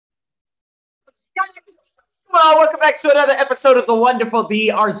Welcome back to another episode of the wonderful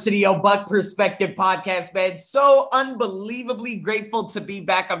The Arsenio Buck Perspective Podcast, man. So unbelievably grateful to be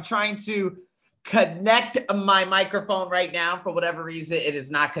back. I'm trying to connect my microphone right now. For whatever reason, it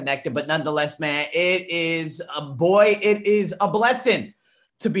is not connected, but nonetheless, man, it is a blessing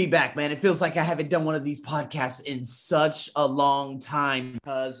to be back, man. It feels like I haven't done one of these podcasts in such a long time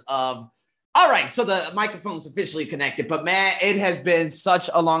because of all right, so the microphone's officially connected, but man, it has been such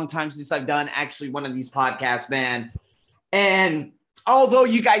a long time since I've done actually one of these podcasts, man. And although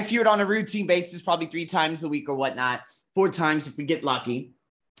you guys hear it on a routine basis, probably 3 times a week or whatnot, 4 times if we get lucky,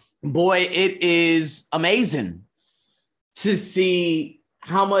 boy, it is amazing to see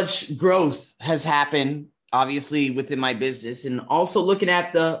how much growth has happened, obviously, within my business, and also looking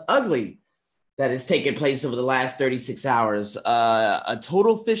at the ugly that has taken place over the last 36 hours. A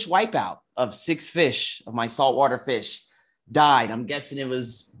total fish wipeout of 6 fish, of my saltwater fish, died. I'm guessing it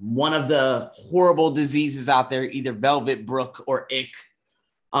was one of the horrible diseases out there, either velvet brook or ick.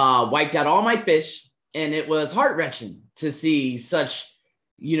 Wiped out all my fish, and it was heart-wrenching to see such,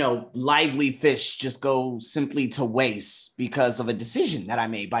 lively fish just go simply to waste because of a decision that I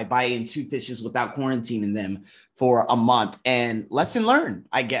made by buying 2 fishes without quarantining them for a month. And lesson learned,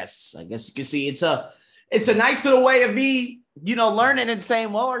 I guess you can see it's a nice little way of me, learning and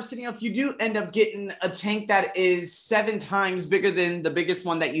saying, well, Arsenio, if you do end up getting a tank that is 7 times bigger than the biggest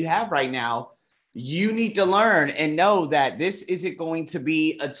one that you have right now, you need to learn and know that this isn't going to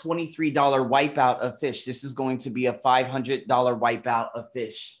be a $23 wipeout of fish. This is going to be a $500 wipeout of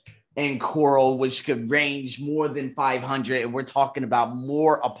fish and coral, which could range more than 500. And we're talking about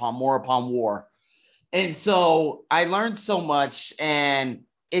more upon war. And so I learned so much, and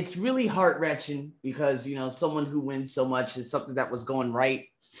it's really heart-wrenching because, someone who wins so much is something that was going right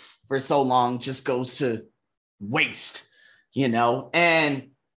for so long just goes to waste, and,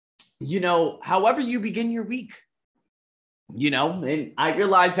 however you begin your week, and I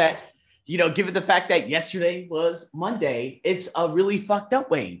realize that, given the fact that yesterday was Monday, it's a really fucked up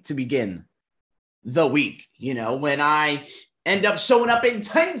way to begin the week, when I end up showing up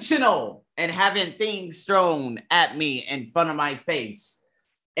intentional and having things thrown at me in front of my face,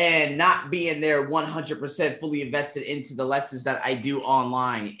 and not being there 100% fully invested into the lessons that I do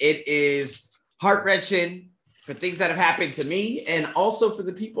online. It is heart-wrenching for things that have happened to me, and also for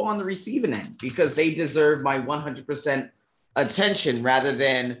the people on the receiving end, because they deserve my 100% attention rather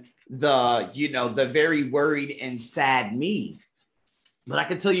than the very worried and sad me. But I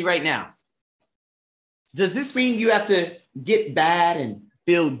can tell you right now, does this mean you have to get bad and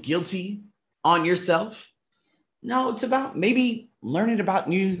feel guilty on yourself? No, it's about maybe learning about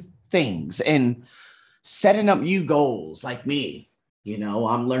new things and setting up new goals. Like me,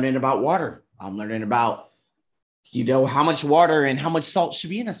 I'm learning about water. I'm learning about, how much water and how much salt should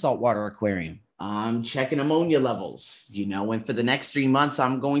be in a saltwater aquarium. I'm checking ammonia levels, and for the next 3 months,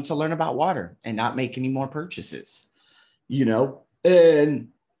 I'm going to learn about water and not make any more purchases, and,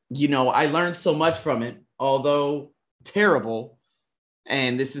 I learned so much from it, although terrible.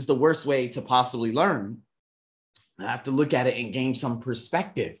 And this is the worst way to possibly learn. I have to look at it and gain some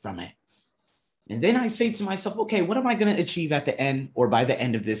perspective from it. And then I say to myself, okay, what am I going to achieve at the end or by the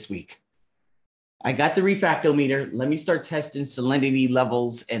end of this week? I got the refractometer. Let me start testing salinity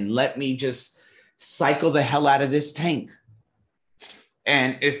levels and let me just cycle the hell out of this tank.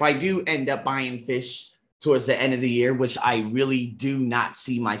 And if I do end up buying fish towards the end of the year, which I really do not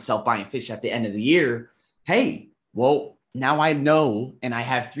see myself buying fish at the end of the year, hey, well, now I know, and I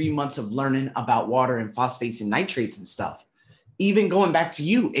have 3 months of learning about water and phosphates and nitrates and stuff. Even going back to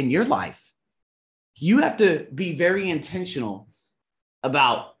you in your life, you have to be very intentional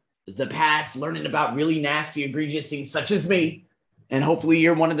about the past, learning about really nasty, egregious things such as me. And hopefully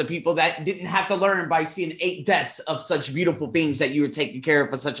you're one of the people that didn't have to learn by seeing 8 deaths of such beautiful things that you were taking care of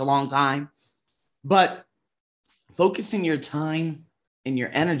for such a long time. But focusing your time and your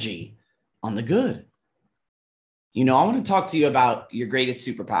energy on the good. I want to talk to you about your greatest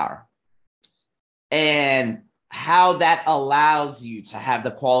superpower and how that allows you to have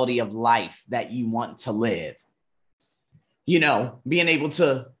the quality of life that you want to live. Being able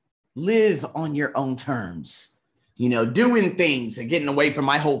to live on your own terms, doing things and getting away from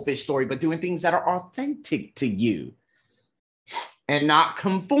my whole fish story, but doing things that are authentic to you and not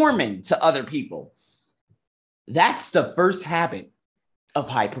conforming to other people. That's the first habit of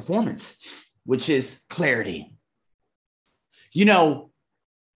high performance, which is clarity.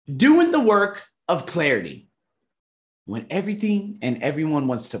 Doing the work of clarity when everything and everyone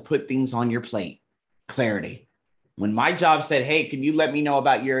wants to put things on your plate. Clarity. When my job said, hey, can you let me know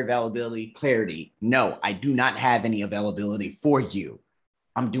about your availability? Clarity. No, I do not have any availability for you.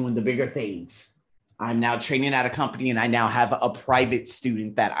 I'm doing the bigger things. I'm now training at a company, and I now have a private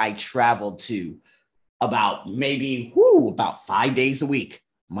student that I travel to about about 5 days a week,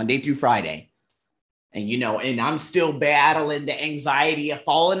 Monday through Friday. And, and I'm still battling the anxiety of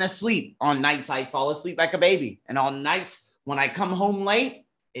falling asleep. On nights, I fall asleep like a baby. And on nights, when I come home late,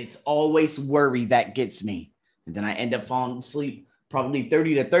 it's always worry that gets me. And then I end up falling asleep probably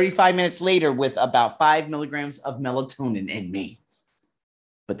 30 to 35 minutes later with about 5 milligrams of melatonin in me.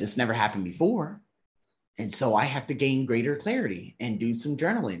 But this never happened before. And so I have to gain greater clarity and do some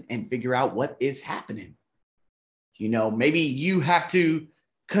journaling and figure out what is happening. Maybe you have to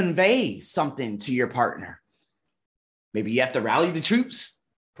convey something to your partner. Maybe you have to rally the troops,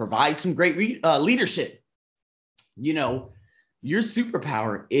 provide some great leadership. Your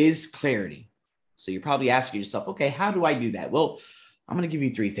superpower is clarity. So you're probably asking yourself, okay, how do I do that? Well, I'm going to give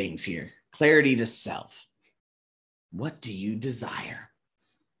you 3 things here. Clarity to self. What do you desire?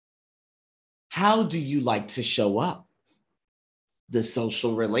 How do you like to show up? The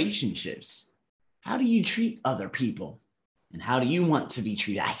social relationships. How do you treat other people? And how do you want to be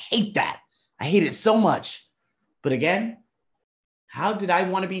treated? I hate that. I hate it so much. But again, how did I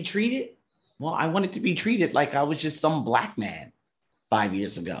want to be treated? Well, I wanted to be treated like I was just some black man 5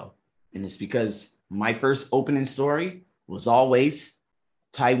 years ago. And it's because my first opening story was always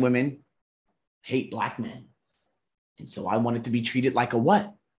Thai women hate black men. And so I wanted to be treated like a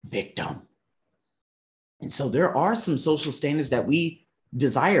what? Victim. And so there are some social standards that we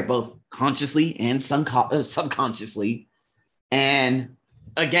desire both consciously and subconsciously. And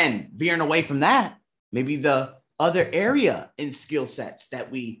again, veering away from that, maybe the other area in skill sets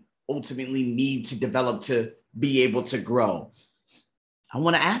that we ultimately need to develop to be able to grow. I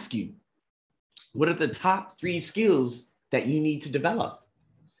want to ask you, what are the top 3 skills that you need to develop?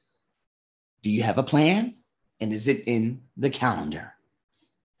 Do you have a plan? And is it in the calendar?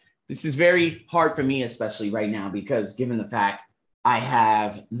 This is very hard for me, especially right now, because given the fact I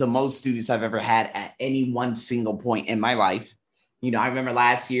have the most students I've ever had at any one single point in my life. I remember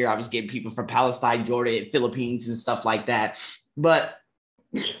last year I was getting people from Palestine, Jordan, Philippines, and stuff like that. But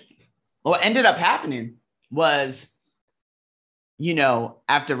what ended up happening was,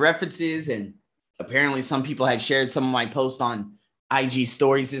 after references, and apparently some people had shared some of my posts on IG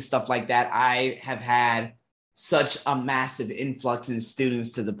stories and stuff like that, I have had such a massive influx in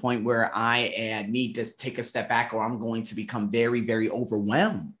students to the point where I need to take a step back, or I'm going to become very, very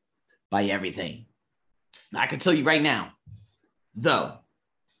overwhelmed by everything. And I can tell you right now, though,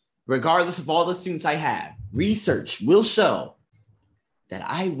 regardless of all the students I have, research will show that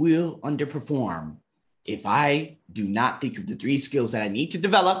I will underperform if I do not think of the 3 skills that I need to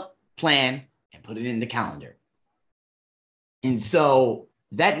develop, plan, and put it in the calendar. And so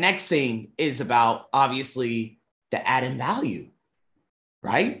that next thing is about, obviously, the added value,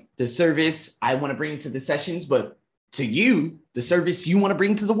 right? The service I want to bring to the sessions, but to you, the service you want to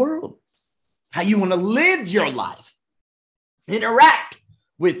bring to the world, how you want to live your life, interact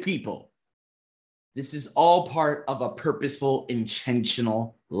with people. This is all part of a purposeful,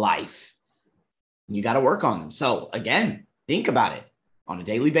 intentional life. You got to work on them. So again, think about it on a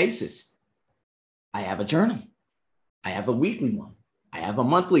daily basis. I have a journal. I have a weekly one. I have a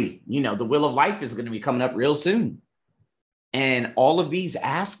monthly. The Wheel of Life is going to be coming up real soon. And all of these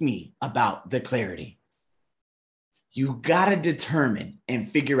ask me about the clarity. You got to determine and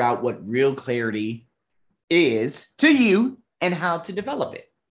figure out what real clarity is to you and how to develop it.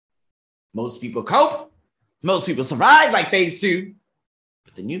 Most people cope. Most people survive like phase 2.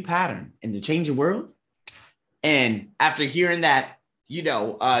 But the new pattern in the changing world. And after hearing that,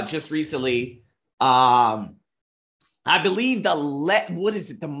 just recently, I believe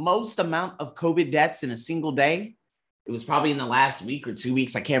the most amount of COVID deaths in a single day? It was probably in the last week or 2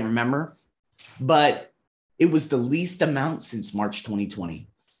 weeks. I can't remember, but it was the least amount since March 2020.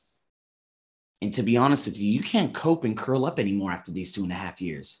 And to be honest with you, you can't cope and curl up anymore after these 2.5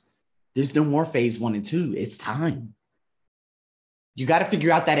 years. There's no more phase 1 and 2. It's time. You got to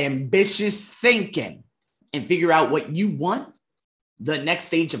figure out that ambitious thinking and figure out what you want the next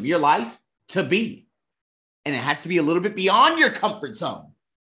stage of your life to be. And it has to be a little bit beyond your comfort zone,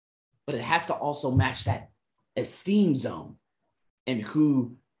 but it has to also match that esteem zone and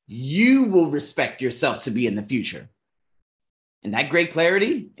who you will respect yourself to be in the future. And that great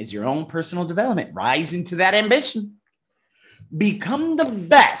clarity is your own personal development. Rise into that ambition. Become the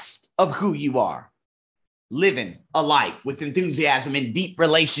best of who you are. Living a life with enthusiasm and deep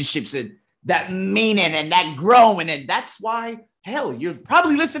relationships and that meaning and that growing. And that's why, hell, you're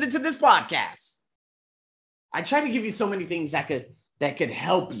probably listening to this podcast. I try to give you so many things that could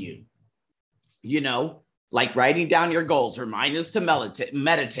help you. like writing down your goals, remind us to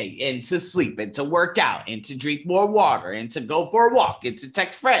meditate and to sleep and to work out and to drink more water and to go for a walk and to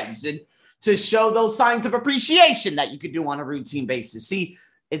text friends and to show those signs of appreciation that you could do on a routine basis. See,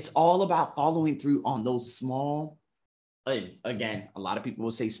 it's all about following through on those small, again, a lot of people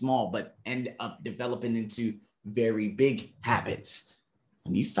will say small, but end up developing into very big habits.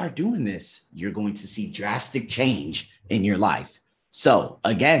 When you start doing this, you're going to see drastic change in your life. So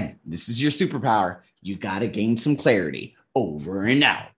again, this is your superpower. You got to gain some clarity. Over and out.